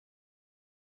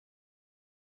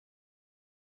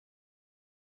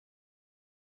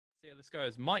See how this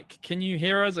goes. Mike, can you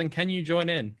hear us and can you join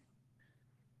in?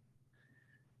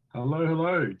 Hello,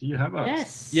 hello. Do you have us?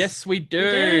 Yes. Yes, we do.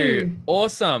 We do.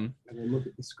 Awesome. Have a look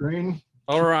at the screen.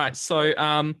 All right. So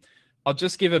I'll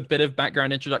just give a bit of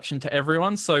background introduction to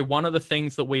everyone. So one of the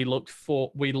things that we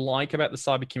like about the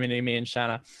cyber community, me and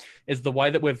Shanna, is the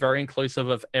way that we're very inclusive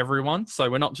of everyone. So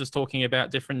we're not just talking about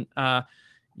different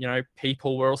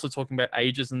people. We're also talking about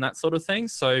ages and that sort of thing.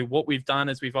 So what we've done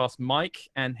is we've asked Mike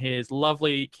and his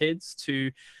lovely kids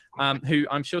to, who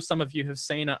I'm sure some of you have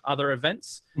seen at other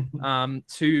events,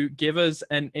 to give us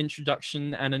an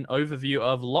introduction and an overview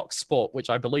of lock sport, which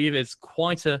I believe is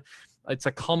it's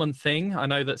a common thing. I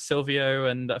know that Silvio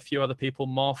and a few other people,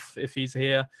 Moff, if he's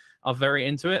here, are very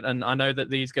into it. And I know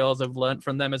that these girls have learned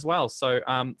from them as well. So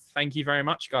thank you very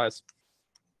much, guys.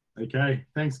 Okay,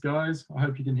 thanks guys. I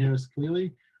hope you can hear us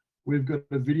clearly. We've got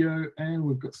a video and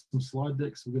we've got some slide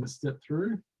decks we're going to step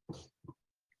through.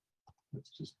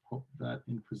 Let's just pop that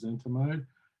in presenter mode.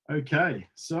 Okay,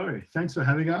 so thanks for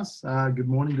having us. Good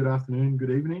morning, good afternoon,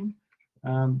 good evening.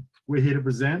 We're here to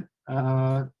present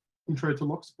Intro to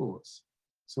Lock Sports.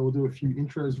 So we'll do a few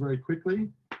intros very quickly.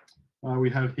 We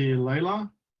have here Layla,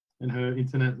 and her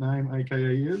internet name,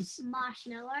 aka is?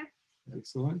 Marshmallow.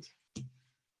 Excellent.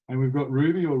 And we've got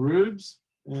Ruby or Rubes,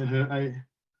 and her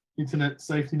internet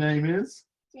safety name is?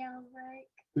 Jailbreak.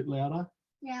 Bit louder.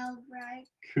 Jailbreak.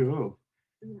 Cool.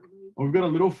 Well, we've got a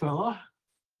little fella,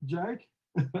 Jake.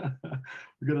 We've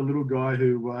got a little guy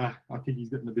who I think he's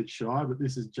getting a bit shy, but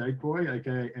this is Jake Boy,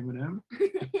 aka Eminem.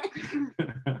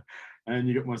 And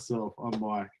you got myself, I'm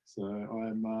Mike. So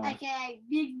I'm Okay,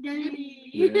 BigDaddy.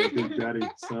 yeah, Big Daddy.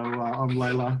 So I'm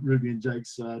Layla, Ruby and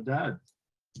Jake's dad.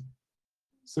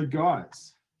 So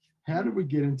guys, how did we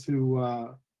get into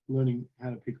learning how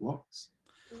to pick locks?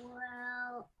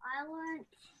 Well, A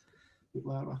bit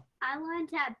louder. I learned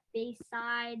at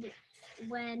B-side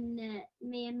when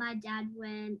me and my dad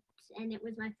went, and it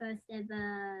was my first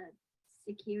ever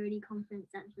security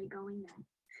conference actually going there.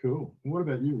 Cool. And what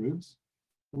about you, Rubes?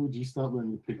 When did you start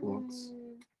learning to pick locks?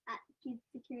 At Kids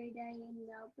Security Day in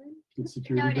Melbourne. Kids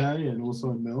Security No, Day and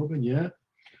also in Melbourne, yeah.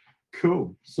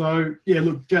 Cool. So yeah,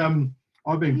 look,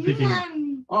 I've been picking.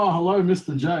 Oh, hello,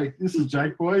 Mr. Jake. This is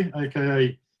Jake Boy,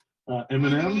 aka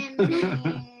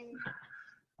Eminem.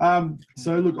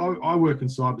 So look, I work in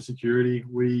cybersecurity.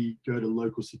 We go to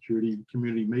local security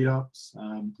community meetups,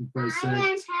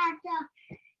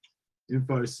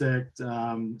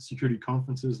 InfoSect, security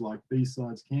conferences like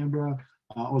B-Sides Canberra,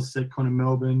 AusSecCon in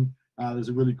Melbourne. There's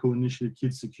a really cool initiative,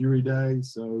 Kids Security Day,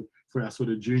 so for our sort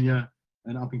of junior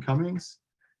and up and comings.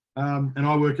 And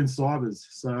I work in cybers,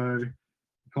 so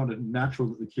kind of natural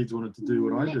that the kids wanted to do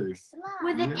what I do.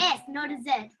 With an S, not a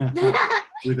Z.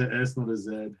 With an S, not a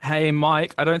Z. Hey,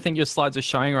 Mike, I don't think your slides are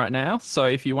showing right now. So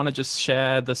if you want to just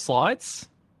share the slides.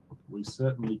 We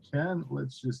certainly can.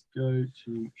 Let's just go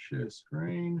to share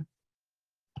screen.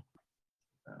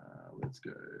 Let's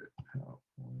go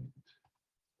PowerPoint.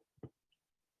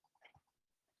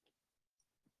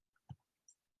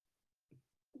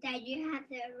 Dad, you have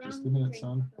the wrong Just a minute,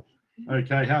 screen. son.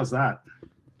 Okay, how's that?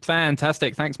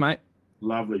 Fantastic. Thanks, mate.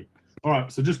 Lovely. All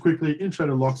right, so just quickly, intro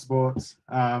to lock sports.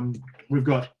 We've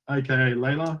got AKA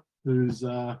Layla, who's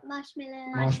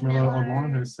Marshmallow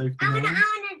online, her safety name.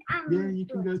 Yeah, you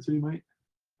can go too, mate.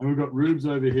 And we've got Rubes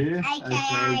over here,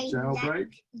 AKA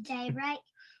Jailbreak. Jailbreak.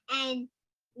 And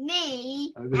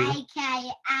me, Over here.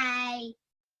 AKA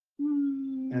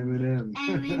Eminem.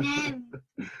 Eminem.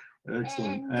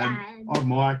 Excellent. And And I'm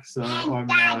Mike, so I'm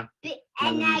and Eminem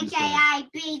as well. AKA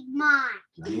Big Mike.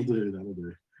 That'll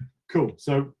do. Cool.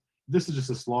 So this is just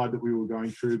a slide that we were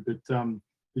going through, but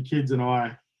the kids and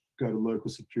I go to local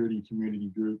security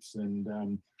community groups and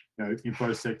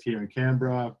InfoSect here in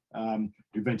Canberra.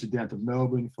 We ventured down to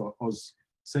Melbourne for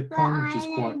AusSecCon, which is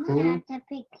quite cool.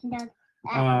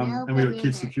 And we got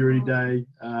Kids Security Day,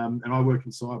 and I work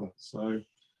in cyber. So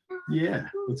yeah,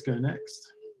 let's go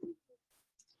next.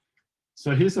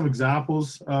 So here's some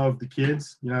examples of the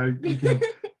kids. You can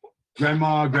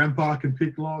grandma, grandpa can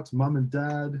pick locks, mum and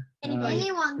dad.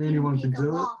 Anyone can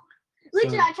do it.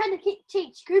 Literally, I tried to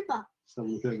teach Cooper. So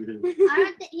look over here. I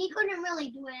don't think he couldn't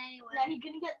really do it anyway. No, he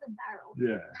couldn't get the barrel.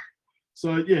 Yeah.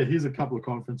 So yeah, here's a couple of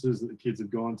conferences that the kids have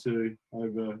gone to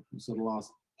over sort of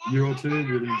last year or two,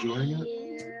 really enjoying it.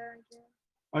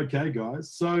 Yeah. Okay,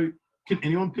 guys. So can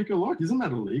anyone pick a lock? Isn't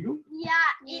that illegal? Yeah,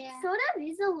 it sort of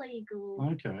is illegal.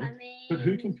 Okay. I mean, But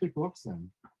who can pick locks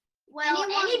then? Well,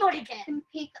 anybody can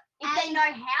pick if they know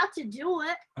how to do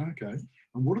it. Okay.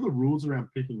 And what are the rules around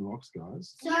picking locks,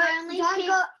 guys? So only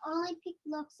pick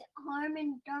locks at home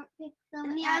and don't pick them.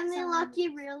 And the only lock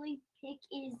you really pick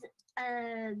is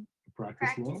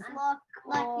practice lock.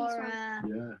 like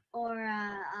Yeah. or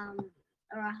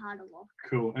a harder lock.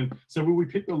 Cool. And so will we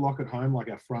pick the lock at home, like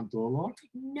our front door lock?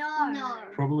 No.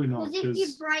 Probably not. Because if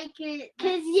you break it,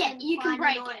 you can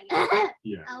break it.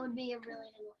 Yeah. That would be a really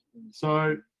annoying.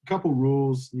 So a couple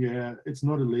rules. Yeah, it's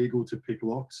not illegal to pick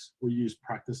locks. We use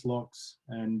practice locks,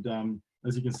 and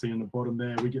as you can see on the bottom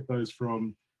there, we get those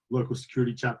from local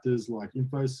security chapters like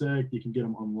InfoSec. You can get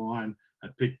them online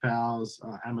at PickPals,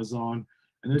 Amazon,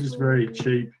 and they're just very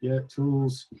cheap. Yeah,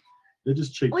 tools. They're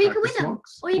just cheap. Or you can practice win them.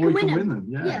 locks. Or you can win them.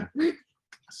 Yeah.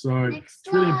 So it's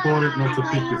really important not to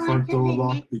pick your front door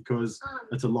lock because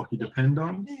it's a lock you depend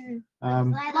on.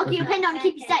 Lock you depend on,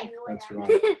 keep you safe. That's right.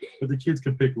 But the kids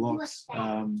can pick locks.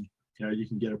 You know, you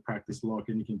can get a practice lock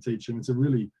and you can teach them. It's a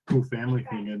really cool family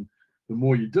thing, and the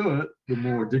more you do it, the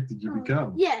more addicted you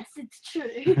become. Yes, it's true.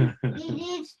 It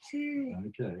is true.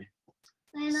 Okay.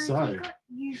 So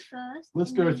you first.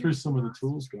 Let's go through some of the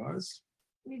tools, guys.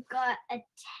 We've got a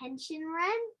tension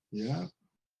wrench. Yeah.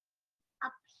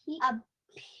 A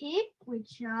pick,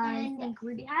 which I think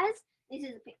Ruby has. This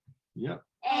is a pick. Yep.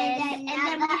 And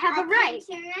then we have a rake.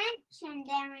 And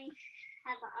then we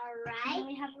have a rake. And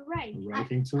we have a rake. A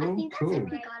raking tool. I think Cool. that's a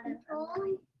pick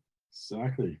item.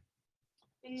 Exactly.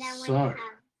 And then we So have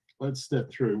let's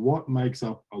step through. What makes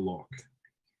up a lock?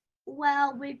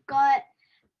 Well, we've got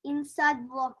inside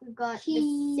the lock, we've got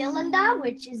the cylinder,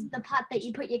 which is the part that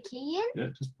you put your key in. Yeah,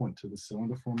 just point to the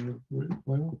cylinder for me,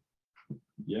 Layla.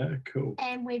 Yeah, cool.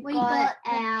 And we've We got got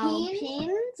the our pins.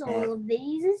 pins, all of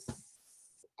these.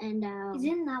 And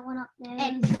Isn't that one up there?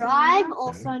 and drive,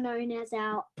 also known as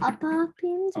our upper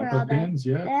pins. Where Upper are they? pins,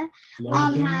 yeah. There.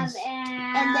 Lower We have pins.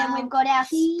 And then we've got our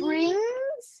key.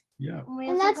 springs. Yeah. We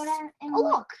and also that's got a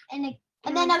lock. And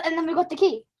then we've got the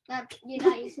key. that you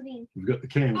guys put in. We've got the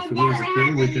cam. And For then those we of you,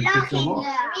 had we the can lock pick the and lock.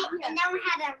 and then we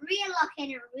had a rear lock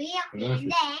and a rear pin.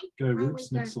 And Perfect. then Go,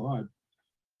 Roots, next slide.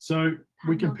 So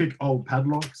we can pick old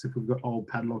padlocks if we've got old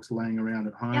padlocks laying around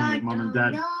at home that mum and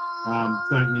dad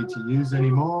don't need to use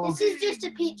anymore. This is just a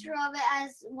picture of it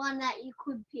as one that you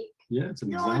could pick. Yeah, it's an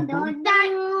No,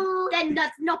 example. Then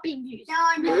that's not being used.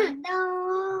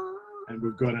 No. And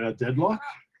we've got our deadlock.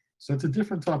 So it's a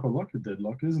different type of lock, a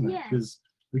deadlock, isn't it? Yeah. Because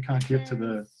we can't get to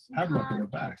the padlock in the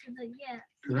back. You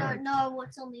Correct. don't know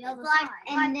what's on the other Like, side.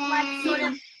 and like sort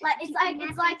of then-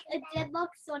 it's like a deadlock,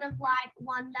 sort of like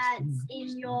one that's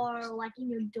in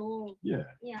your door. Yeah.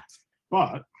 Yeah.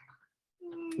 But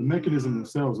the mechanism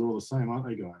themselves are all the same, aren't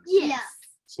they, guys? Yes.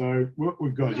 So what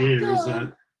we've got here is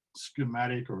a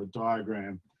schematic or a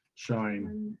diagram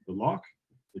showing the lock,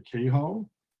 the keyhole,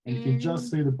 and you can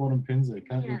just see the bottom pins there,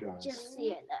 can't you guys? Just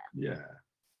see it there. Yeah.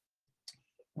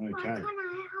 Okay.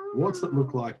 What's it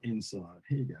look like inside?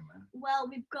 Here you go, man. Well,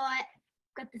 we've got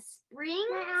the springs,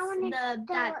 I wanna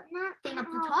that thing up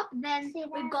the top. Then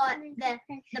we've got the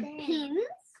pins.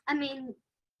 I mean,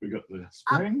 We got the up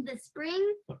spring, the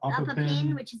spring, the the upper upper pin.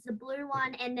 pin, which is the blue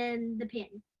one, and then the pin.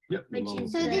 Yep. the which lower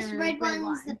is So pin. this the red red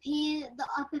one's the line. pin, the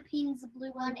upper pin's the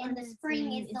blue one, and the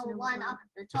spring is the one up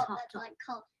the top that's like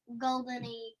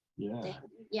goldeny Yeah. thing.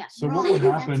 Yeah. So what would Bronze,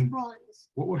 that's happen? bronze.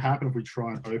 What would happen if we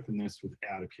try and open this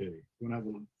without a key? You want to have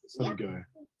a let it go.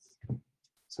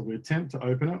 So we attempt to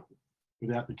open it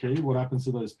without the key. What happens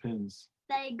to those pins?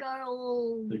 They go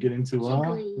all. They get into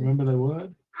Jiggly. remember the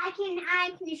word? I can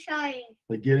show you.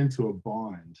 They get into a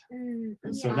bind.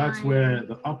 And so that's where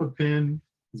the upper pin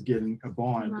is getting a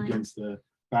bind Bind. against the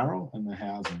barrel and the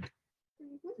housing.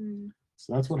 Mm.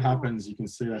 So that's what happens. You can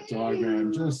see that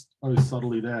diagram just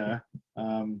subtly there,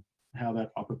 how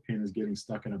that upper pin is getting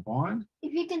stuck in a bind.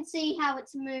 If you can see how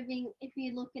it's moving, if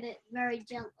you look at it very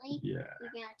gently, Yeah. you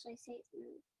can actually see it's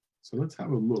moving. So let's have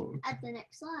a look. At the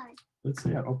next slide. Let's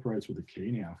see how it operates with the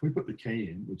key now. If we put the key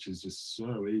in, which is just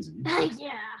so easy,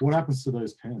 Yeah. what happens to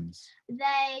those pins?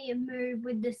 They move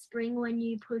with the spring when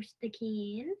you push the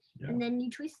key in, Yeah. and then you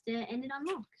twist it, and it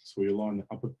unlocks. So we align the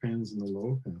upper pins and the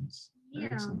lower pins. Yeah.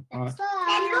 Excellent. All right. Next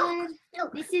slide.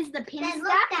 Look. This is the pin Then look,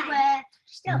 stack Dad. where,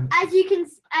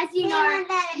 as you know,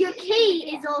 your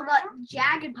key is all got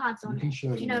jagged parts on You can it. show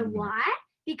Do them you know in a minute. why?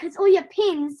 Because all your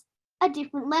pins are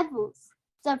different levels.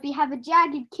 So if you have a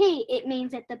jagged key, it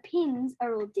means that the pins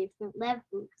are all different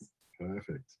levels.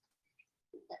 Perfect.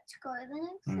 Let's go to the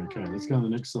next slide. Okay, let's go to the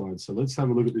next slide. So let's have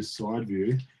a look at this side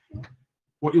view.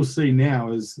 What you'll see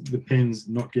now is the pins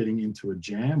not getting into a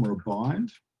jam or a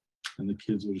bind, and the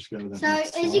kids will just go to that So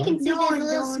next as you slide. can see, there's a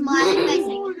little smiley face.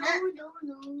 isn't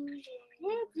it? Yeah,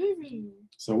 it's easy.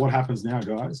 So what happens now,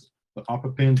 guys? The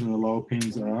upper pins and the lower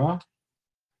pins are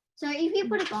So if you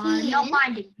put a Bind, key in, not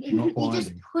binding. if Not you just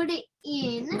binding. put it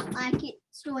in like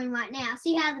it's doing right now,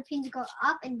 see how the pins go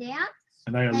up and down?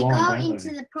 and they They align, go don't into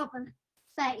they? the proper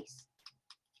face.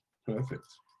 Perfect.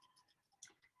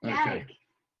 Yay. Okay.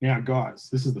 Now, guys,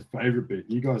 this is the favorite bit.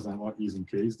 You guys don't like using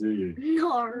keys, do you?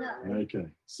 No. Okay.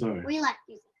 So We like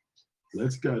using.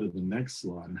 let's go to the next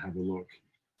slide and have a look.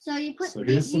 So you put So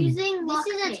here's some. Using this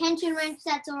is a lockpicks. tension wrench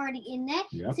that's already in there.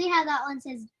 Yep. See how that one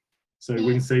says So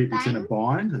we can see it's in a Bang.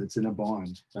 bind. It's in a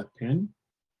bind. That pin.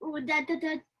 Oh,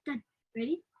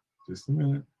 ready? Just a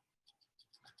minute.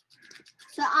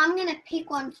 so I'm gonna pick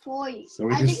one for you. So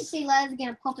we As you just- can see, Lola's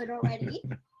gonna pop it already.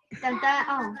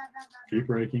 Oh. Keep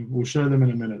breaking. We'll show them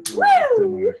in a minute.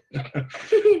 Woo!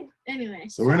 Demo. Anyway.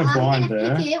 So we're in a I'm bind gonna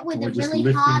there. pick it with and a we're just really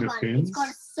lifting hard the one. pins. It's got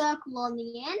a circle on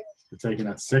the end. We're taking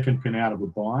that second pin out of the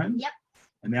bind. Yep.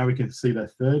 And now we can see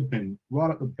that third pin right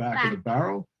at the back of the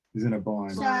barrel is in a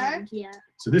bind. So- Yeah.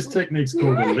 So this technique's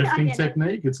called a I lifting get it.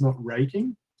 technique. It's not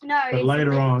raking. No. But it's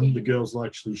later on, the lifting. girls will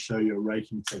actually show you a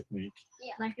raking technique.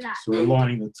 Like that. So we're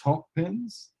aligning the top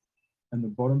pins and the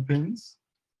bottom pins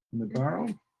in the barrel.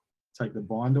 Take the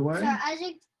bind away. So as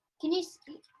you can you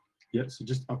see? Yep, so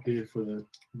just up here for the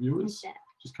viewers.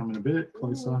 Just come in a bit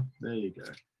closer. There you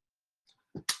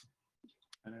go.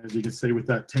 And as you can see with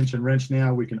that tension wrench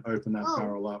now, we can open that Oh,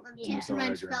 barrel up. The to the tension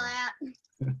wrench fell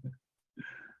diagram.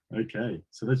 out. Okay,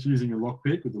 so that's using a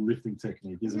lockpick with the lifting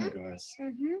technique, isn't it, guys?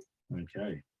 Mm-hmm.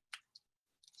 Okay.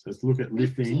 So let's look at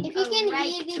lifting. If you can hear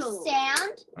Rake this tool.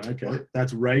 sound, Okay,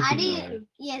 that's raking. I though. did.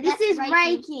 Yeah, This that's is raking.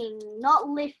 raking, not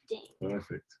lifting.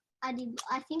 Perfect. I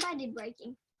think I did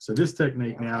raking. So this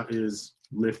technique now is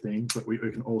lifting, but we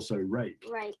can also rake.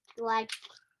 Rake, like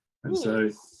And so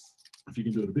this. if you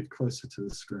can do it a bit closer to the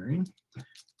screen,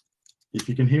 if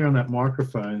you can hear on that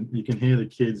microphone, you can hear the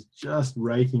kids just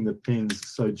raking the pins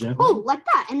so gently. Oh, like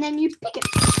that, and then you pick it.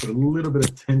 Put a little bit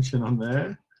of tension on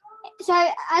there. So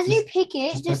as you pick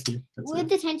it, Just just back here. That's with it.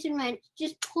 the tension wrench,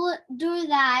 just pull it, do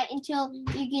that until you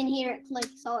can hear it click.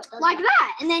 So it does Like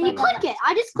that, and then you Like click it.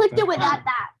 I just clicked it without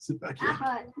that. Sit back That here.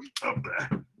 hurt. Up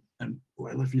there. And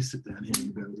well, if you sit down here,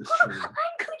 you'll be able to show I'm them.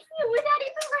 clicking it without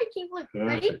even raking. Look,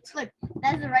 ready? Perfect. Look,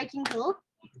 that's the raking tool.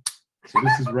 So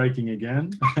this is raking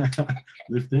again.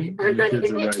 Lifting. I'm And the not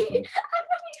kids are even raking.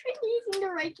 using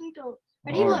the raking tool.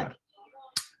 Ready? All Look. right.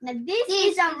 Now this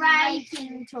is a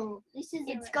raking tool. This is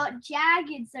It's got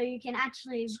jagged, so you can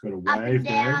actually It's got a up and wave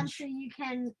down, edge. so you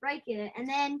can rake it, and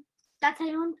then that's how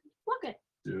you unlock it.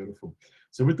 Beautiful.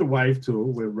 So with the wave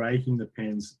tool, we're raking the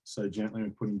pins so gently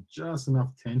and putting just enough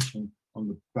tension on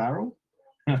the barrel,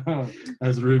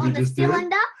 as Ruby On the just did,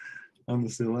 cylinder, on the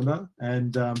cylinder.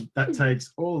 And that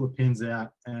takes all the pins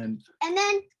out and and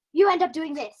then you end up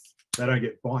doing this. they don't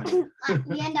get binding.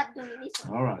 you end up doing this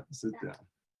one. All right, sit down.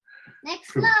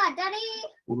 Next Cool. slide, Daddy.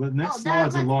 Well, the next Oh,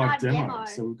 slide's a that's live live demo. demo.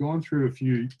 So we've gone through a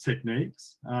few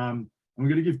techniques. And we're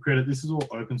going to give credit. This is all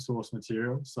open source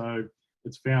material. So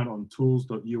it's found on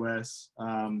tools.us.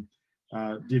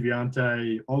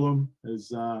 Deviante Olum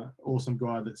is an awesome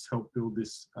guy that's helped build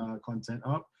this content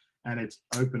up. And it's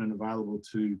open and available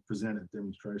to present at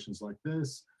demonstrations like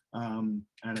this and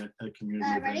at community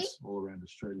Ready? events all around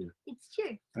Australia. It's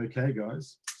true. Okay,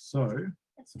 guys. So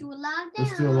Let's do a live demo.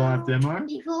 let's do a live demo.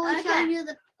 Before we show Okay. you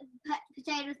the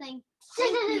potato thing,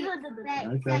 thank you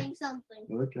for Okay. saying something.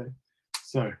 Okay.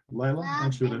 So, Layla, I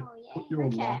want you to demo, yeah. put your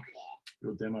Okay. lock,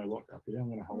 your demo lock up here. I'm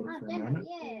going to hold it Live for a demo, moment.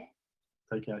 yeah.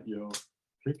 Take out your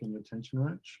pick and your tension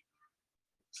wrench.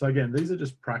 So again, these are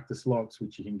just practice locks,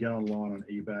 which you can get online on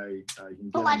eBay. You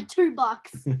can For get like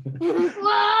 $2. them, you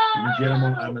can get them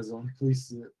on Amazon. Please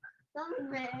sit.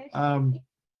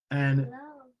 And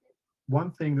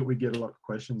one thing that we get a lot of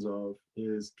questions of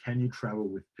is, can you travel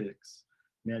with picks?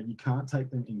 Now, you can't take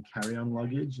them in carry-on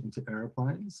luggage into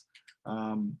airplanes.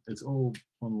 It's all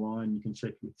online. You can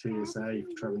check with TSA if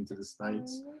you're traveling to the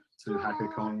States, to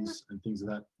hackathons and things of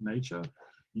that nature.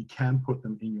 You can put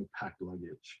them in your packed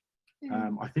luggage.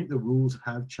 I think the rules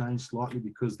have changed slightly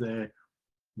because they're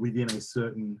within a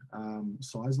certain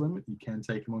size limit. You can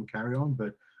take them on carry-on,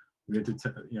 but we have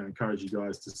to encourage you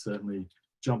guys to certainly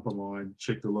jump online,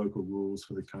 check the local rules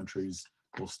for the countries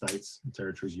or states and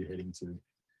territories you're heading to.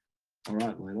 All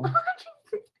right, Layla.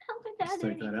 Let's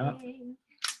take that out.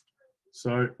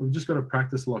 So we've just got a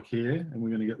practice lock here, and we're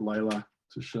going to get Layla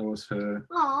to show us her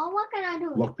Oh, what can I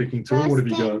do? lock picking tool. What have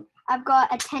you got? I've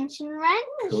got a tension wrench,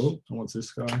 Cool. And what's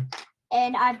this guy?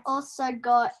 and I've also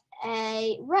got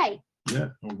a rake. Yeah,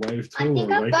 a wave I tool think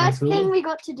or a the raking first tool. thing we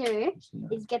got to do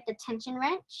is get the tension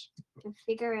wrench to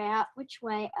figure out which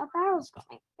way our barrel's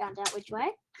going. Found out which way.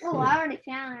 Oh, I already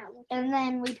found it. And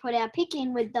then we put our pick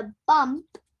in with the bump,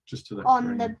 Just to that on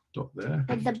green the- dot there.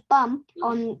 with the bump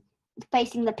on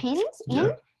facing the pins in.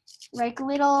 Yeah. Rake a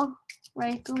little,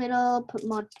 put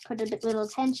a bit little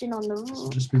tension on the So rule.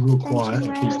 just be real Tension quiet. and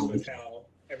keep wrench. looking.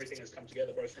 How everything has come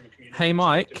together both from a community. Hey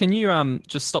Mike, can you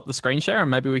just stop the screen share and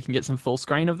maybe we can get some full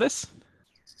screen of this?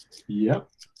 Yep.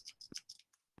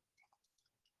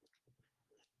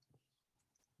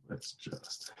 Let's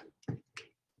just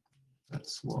that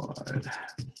slide.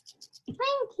 Thank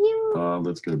you.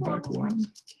 Let's go back one.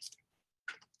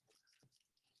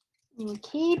 We'll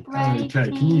keep writing. Okay,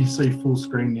 can you see full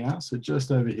screen now? So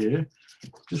just over here,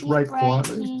 just Keep write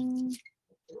quietly. writing.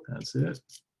 That's it.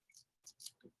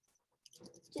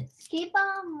 Just keep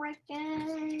on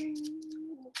writing.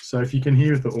 So if you can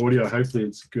hear the audio, hopefully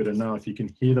it's good enough. You can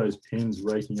hear those pins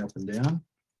raking up and down.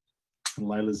 And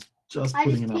Layla's just I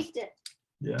putting just enough. picked it.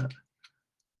 Yeah.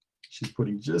 She's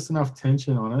putting just enough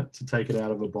tension on it to take it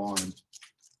out of a bind.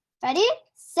 Ready,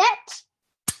 set,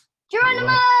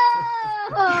 Geronimo!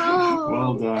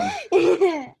 Well done.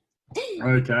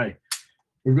 Okay.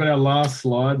 We've got our last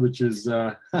slide, which is Just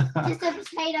a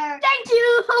potato. Thank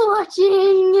you for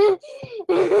watching.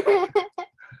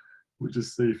 we'll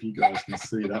just see if you guys can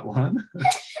see that one.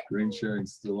 Screen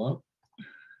sharing's still up.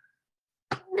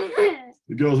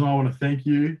 The girls and I want to thank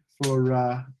you for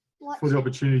the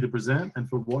opportunity to present and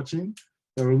for watching.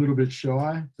 They were a little bit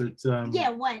shy, but Yeah,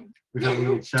 when? we had a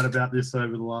little chat about this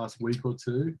over the last week or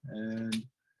two, and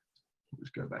we'll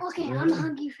just go back. Okay, to I'm there.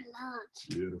 hungry for lunch.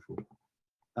 Beautiful.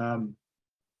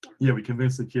 Yeah, we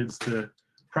convinced the kids to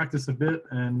practice a bit,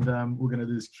 and we're going to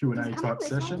do this Q&A type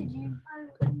session.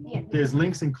 Yeah. There's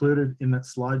links included in that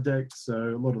slide deck, so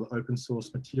a lot of the open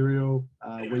source material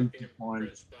where you can find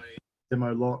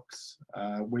demo locks,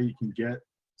 where you can get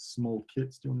small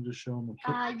kits. Do you want to just show them the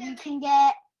kit? You can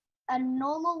get a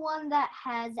normal one that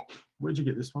has Where'd you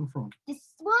get this one from?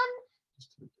 this one.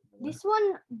 This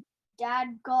one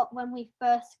Dad got when we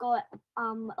first got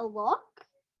a lock.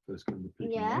 First one, the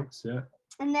picking Yeah. locks, yeah.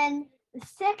 And then the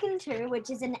second two, which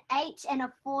is an 8 and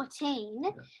a 14,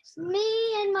 That's,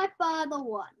 me and my father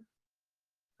won.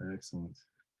 excellent.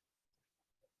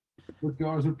 Look,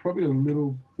 guys, we're probably a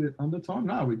little bit under time.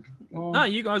 No, No,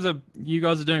 you guys are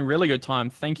doing really good time.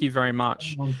 Thank you very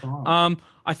much. on time.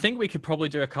 I think we could probably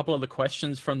do a couple of the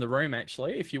questions from the room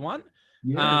actually, if you want.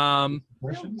 Yeah.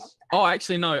 Questions? Oh,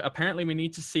 actually, no. Apparently, we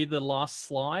need to see the last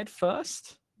slide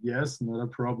first. Yes, not a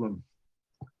problem.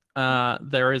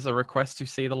 There is a request to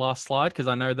see the last slide because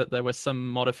I know that there were some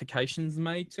modifications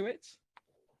made to it.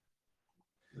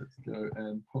 Let's go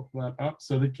and pop that up.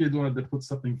 So the kids wanted to put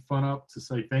something fun up to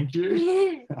say thank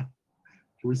you. Can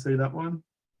we see that one?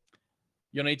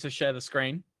 You'll need to share the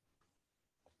screen.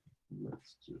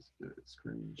 Let's just get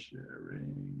screen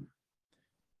sharing.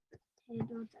 There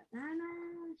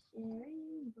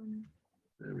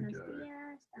we go.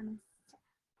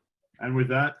 And with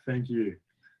that, thank you.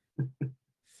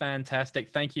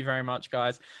 Fantastic. Thank you very much,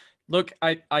 guys. Look,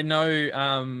 I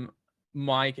know,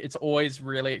 Mike, it's always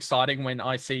really exciting when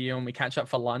I see you and we catch up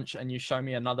for lunch and you show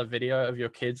me another video of your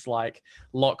kids like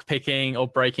lock picking or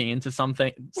breaking into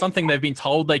something they've been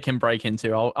told they can break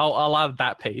into. I'll add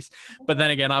that piece. But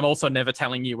then again, I'm also never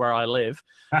telling you where I live.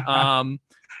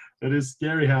 It is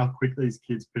scary how quick these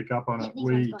kids pick up on it.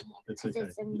 It's okay.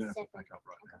 It's You don't have to back up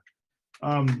right now.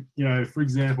 You know, for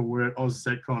example, we're at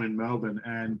ComfyCon in Melbourne,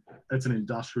 and it's an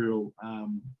industrial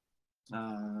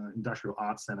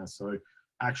art centre. So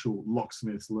actual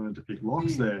locksmiths learn to pick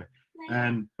locks there.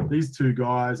 And these two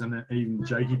guys and then even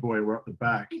Jakey Boy were up the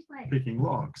back picking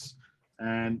locks,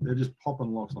 and they're just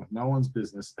popping locks like no one's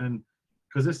business. And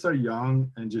because they're so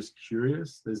young and just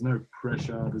curious, there's no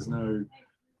pressure, there's no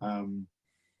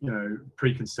you know,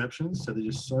 preconceptions, so they're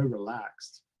just so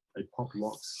relaxed. They pop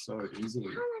locks so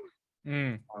easily.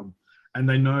 And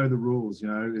they know the rules. You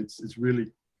know, it's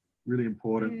really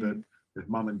important that if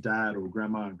mum and dad or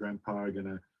grandma and grandpa are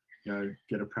gonna, you know,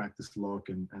 get a practice lock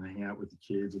and hang out with the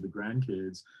kids or the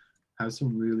grandkids, have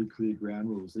some really clear ground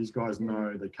rules. These guys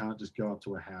know they can't just go up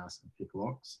to a house and pick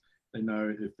locks. They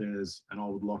know if there's an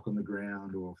old lock on the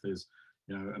ground or if there's,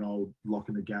 you know, an old lock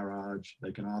in the garage,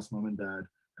 they can ask mum and dad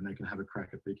and they can have a crack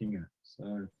at picking it.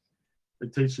 So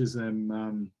it teaches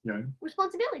them, you know,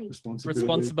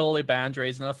 responsibility,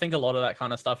 boundaries. And I think a lot of that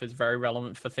kind of stuff is very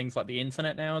relevant for things like the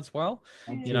internet now as well.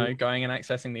 You know, going and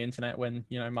accessing the internet when,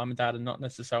 you know, mum and dad are not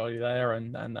necessarily there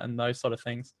and those sort of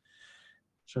things.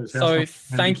 So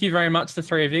thank you very much, the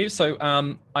three of you. So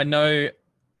I know,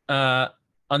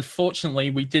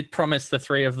 unfortunately, we did promise the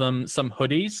three of them some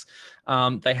hoodies.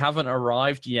 They haven't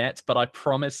arrived yet, but I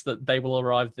promise that they will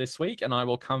arrive this week and I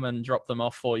will come and drop them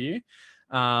off for you.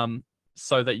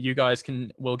 So that you guys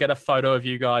we'll get a photo of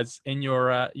you guys in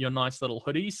your nice little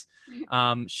hoodies,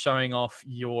 showing off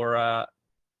your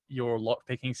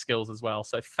lockpicking skills as well.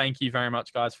 So thank you very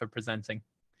much, guys, for presenting.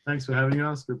 Thanks for having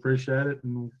us. We appreciate it,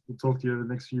 and we'll talk to you over the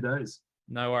next few days.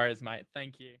 No worries, mate.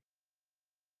 Thank you.